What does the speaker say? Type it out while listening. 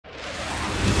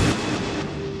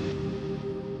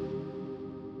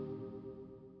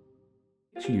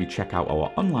sure you check out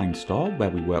our online store where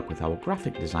we work with our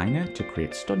graphic designer to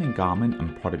create stunning garment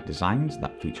and product designs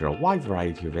that feature a wide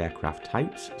variety of aircraft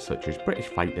types such as British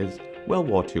fighters, World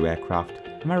War II aircraft,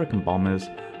 American bombers,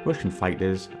 Russian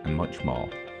fighters and much more.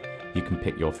 You can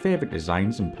pick your favourite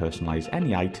designs and personalise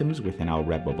any items within our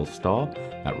Redbubble store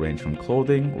that range from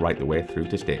clothing right the way through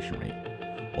to stationery.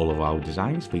 All of our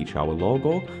designs feature our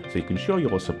logo so you can show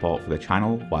your support for the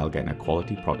channel while getting a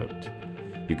quality product.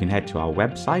 You can head to our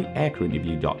website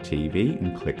aircrewinterview.tv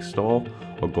and click store,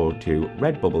 or go to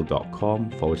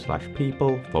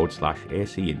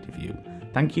redbubble.com/people/AC interview.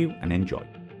 Thank you and enjoy.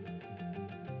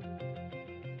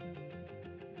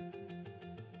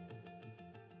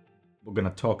 We're going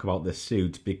to talk about the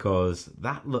suit because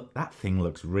that thing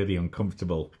looks really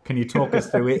uncomfortable. Can you talk us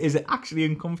through it? Is it actually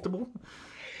uncomfortable?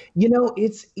 You know,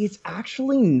 it's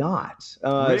actually not,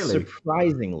 Really?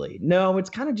 surprisingly. No, it's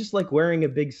kind of just like wearing a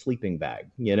big sleeping bag,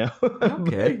 you know?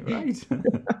 Okay, right.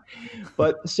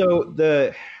 But so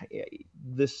the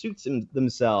suits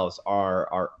themselves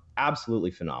are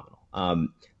absolutely phenomenal.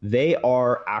 They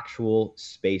are actual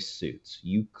space suits.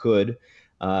 You could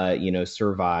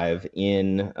survive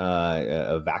in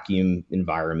a vacuum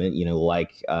environment,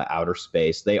 like outer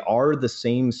space. They are the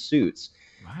same suits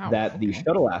that the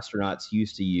shuttle astronauts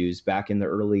used to use back in the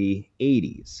early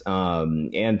 80s.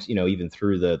 And, even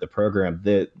through the program,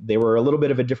 they were a little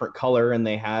bit of a different color and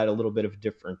they had a little bit of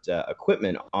different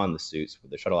equipment on the suits,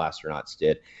 what the shuttle astronauts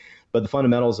did. But the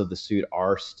fundamentals of the suit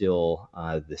are still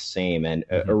the same. And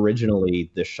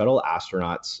originally, the shuttle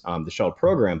astronauts, the shuttle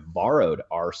program, borrowed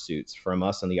our suits from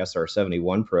us on the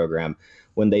SR-71 program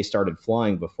when they started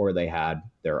flying before they had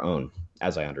their own,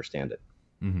 as I understand it.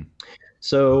 Mm-hmm.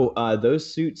 So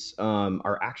those suits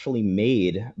are actually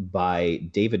made by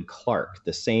David Clark,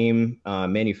 the same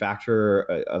manufacturer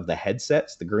of the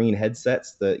headsets, the green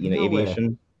headsets, the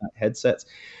aviation headsets.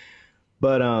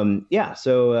 But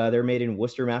so they're made in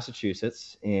Worcester,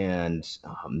 Massachusetts, and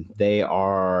they're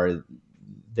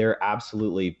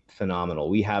absolutely phenomenal.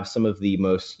 We have some of the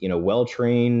most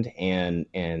well-trained and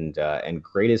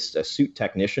greatest suit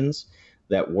technicians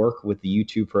that work with the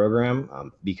U-2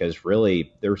 program, because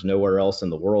really there's nowhere else in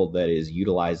the world that is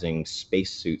utilizing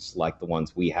spacesuits like the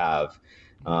ones we have,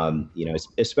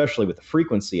 especially with the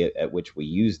frequency at which we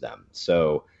use them.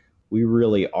 So we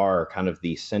really are kind of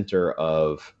the center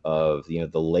of the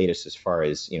latest as far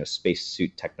as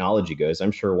spacesuit technology goes.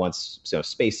 I'm sure once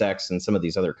SpaceX and some of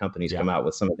these other companies come out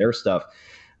with some of their stuff,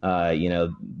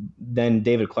 then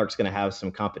David Clark's going to have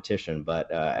some competition. But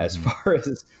as far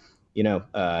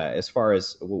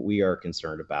as what we are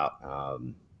concerned about,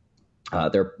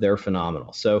 they're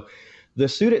phenomenal. So the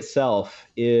suit itself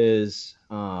is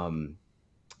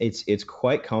it's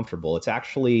quite comfortable. It's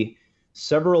actually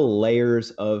several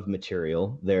layers of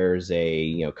material. There's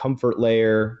a comfort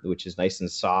layer, which is nice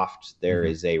and soft. There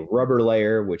is a rubber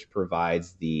layer, which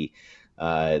provides the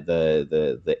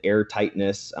air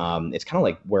tightness. It's kind of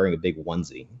like wearing a big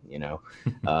onesie,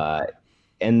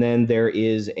 And then there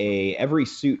is every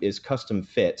suit is custom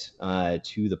fit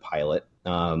to the pilot.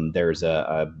 There's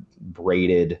a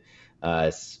braided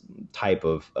type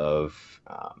of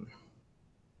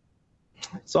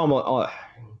it's almost,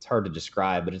 it's hard to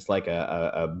describe, but it's like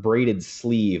a braided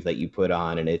sleeve that you put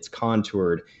on, and it's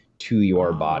contoured to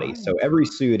your body. So every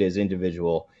suit is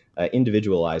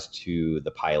individualized to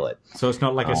the pilot. So it's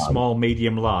not like a small,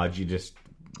 medium, large. It's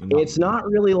not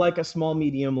really like a small,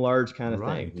 medium, large kind of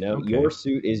thing. No, your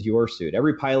suit is your suit.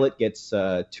 Every pilot gets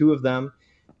 2 of them.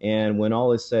 And when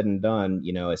all is said and done,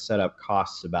 a setup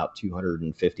costs about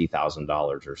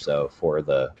 $250,000 or so for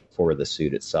the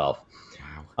suit itself.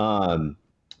 Wow.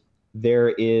 There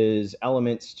is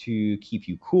elements to keep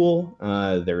you cool.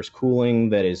 There's cooling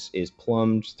that is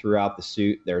plumbed throughout the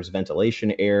suit. There's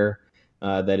ventilation air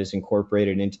that is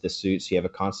incorporated into the suit, so you have a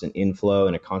constant inflow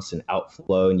and a constant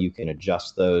outflow, and you can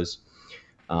adjust those.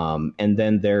 And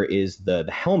then there is the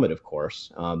helmet, of course.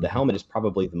 The helmet is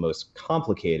probably the most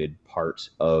complicated part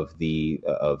of the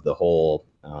whole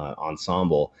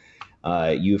ensemble.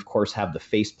 You, of course, have the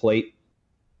faceplate.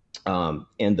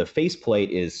 And the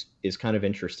faceplate is kind of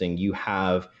interesting. You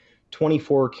have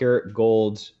 24 karat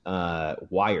gold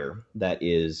wire that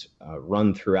is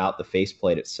run throughout the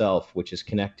faceplate itself, which is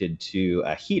connected to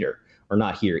a heater, or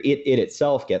not heater. It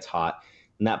itself gets hot,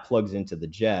 and that plugs into the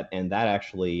jet, and that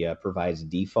actually provides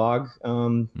defog,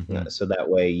 so that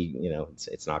way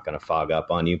it's not going to fog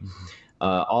up on you.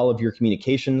 All of your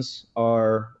communications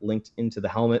are linked into the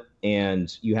helmet,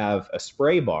 and you have a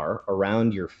spray bar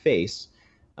around your face,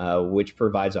 which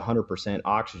provides 100%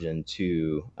 oxygen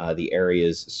to the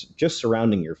areas just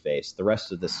surrounding your face. The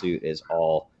rest of the suit is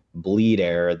all bleed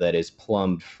air that is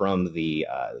plumbed from the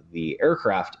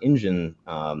aircraft engine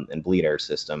and bleed air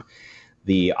system.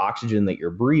 The oxygen that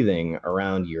you're breathing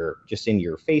around just in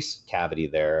your face cavity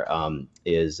there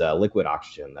is liquid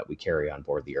oxygen that we carry on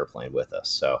board the airplane with us.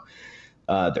 So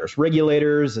there's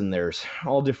regulators and there's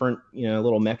all different,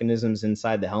 little mechanisms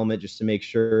inside the helmet just to make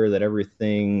sure that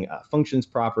everything functions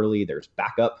properly. There's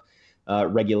backup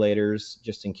regulators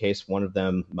just in case one of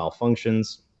them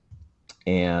malfunctions.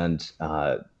 And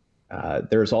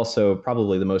there's also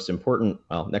probably the most important,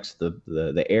 well, next to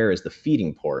the air is the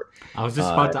feeding port. I was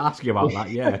just about to ask you about that.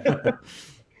 Yeah.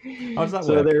 How does that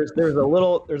so work?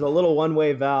 there's a little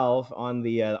one-way valve on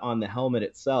the helmet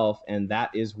itself, and that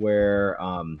is where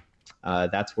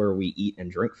that's where we eat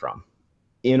and drink from.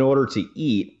 In order to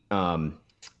eat,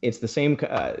 it's the same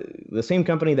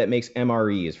company that makes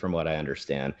MREs, from what I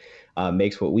understand,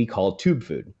 makes what we call tube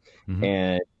food,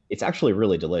 and it's actually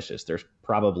really delicious. There's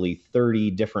probably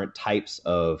 30 different types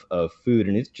of food,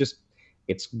 and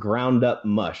it's ground up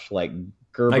mush, like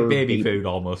Gerber like baby food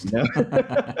almost.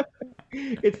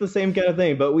 It's the same kind of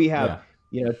thing, but we have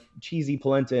cheesy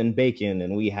polenta and bacon,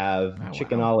 and we have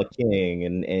chicken a la king,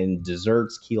 and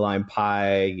desserts, key lime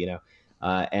pie,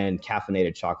 and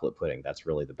caffeinated chocolate pudding. That's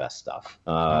really the best stuff.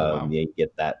 You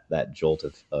get that jolt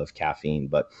of caffeine.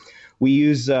 But we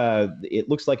use it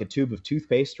looks like a tube of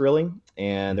toothpaste, really,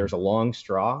 and there's a long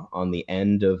straw on the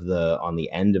end of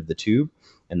the tube,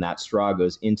 and that straw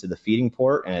goes into the feeding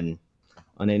port. And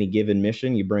on any given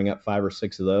mission, you bring up 5 or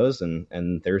 6 of those,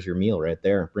 and there's your meal right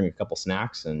there. Bring a couple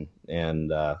snacks, and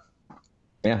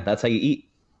that's how you eat.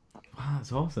 Wow,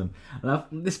 that's awesome.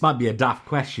 This might be a daft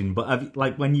question, but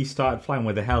when you started flying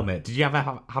with a helmet, did you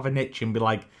ever have an itch and be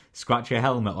like, scratch your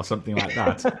helmet or something like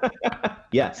that?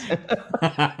 Yes.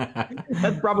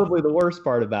 That's probably the worst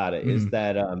part about it, is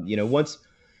that, once,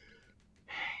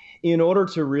 in order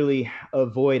to really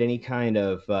avoid any kind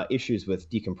of issues with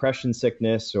decompression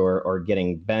sickness or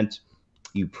getting bent,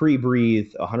 you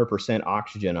pre-breathe 100%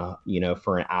 oxygen,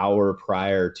 for an hour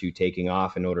prior to taking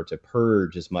off in order to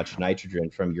purge as much nitrogen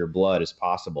from your blood as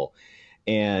possible.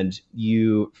 And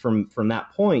you, from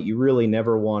that point, you really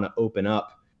never want to open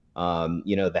up,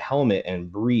 the helmet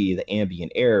and breathe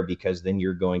ambient air, because then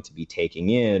you're going to be taking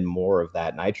in more of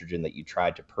that nitrogen that you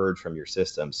tried to purge from your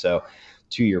system. So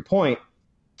to your point,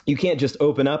 you can't just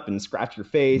open up and scratch your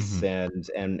face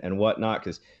and whatnot,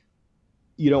 because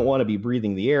you don't want to be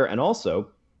breathing the air. And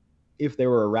also, if there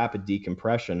were a rapid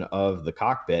decompression of the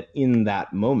cockpit in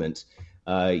that moment,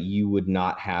 you would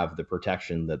not have the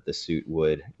protection that the suit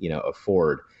would,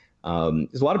 afford.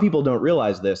 Because a lot of people don't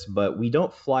realize this, but we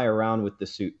don't fly around with the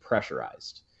suit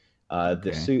pressurized.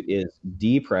 The suit is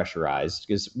depressurized,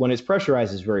 because when it's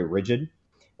pressurized, it's very rigid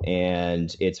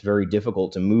and it's very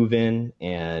difficult to move in,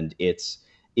 and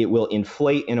it will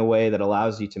inflate in a way that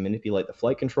allows you to manipulate the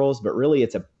flight controls, but really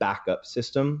it's a backup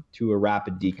system to a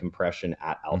rapid decompression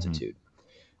at altitude.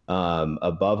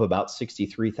 Above about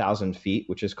 63,000 feet,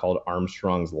 which is called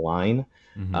Armstrong's line.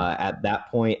 At that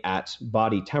point, at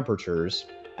body temperatures,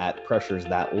 at pressures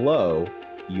that low,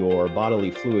 your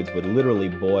bodily fluids would literally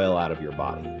boil out of your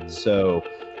body. So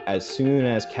as soon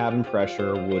as cabin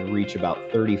pressure would reach about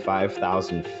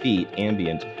 35,000 feet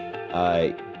ambient,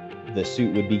 the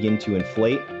suit would begin to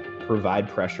inflate, provide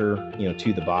pressure,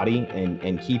 to the body,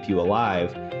 and keep you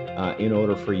alive in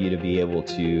order for you to be able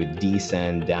to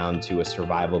descend down to a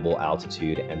survivable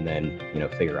altitude, and then,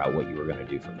 figure out what you were going to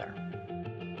do from there.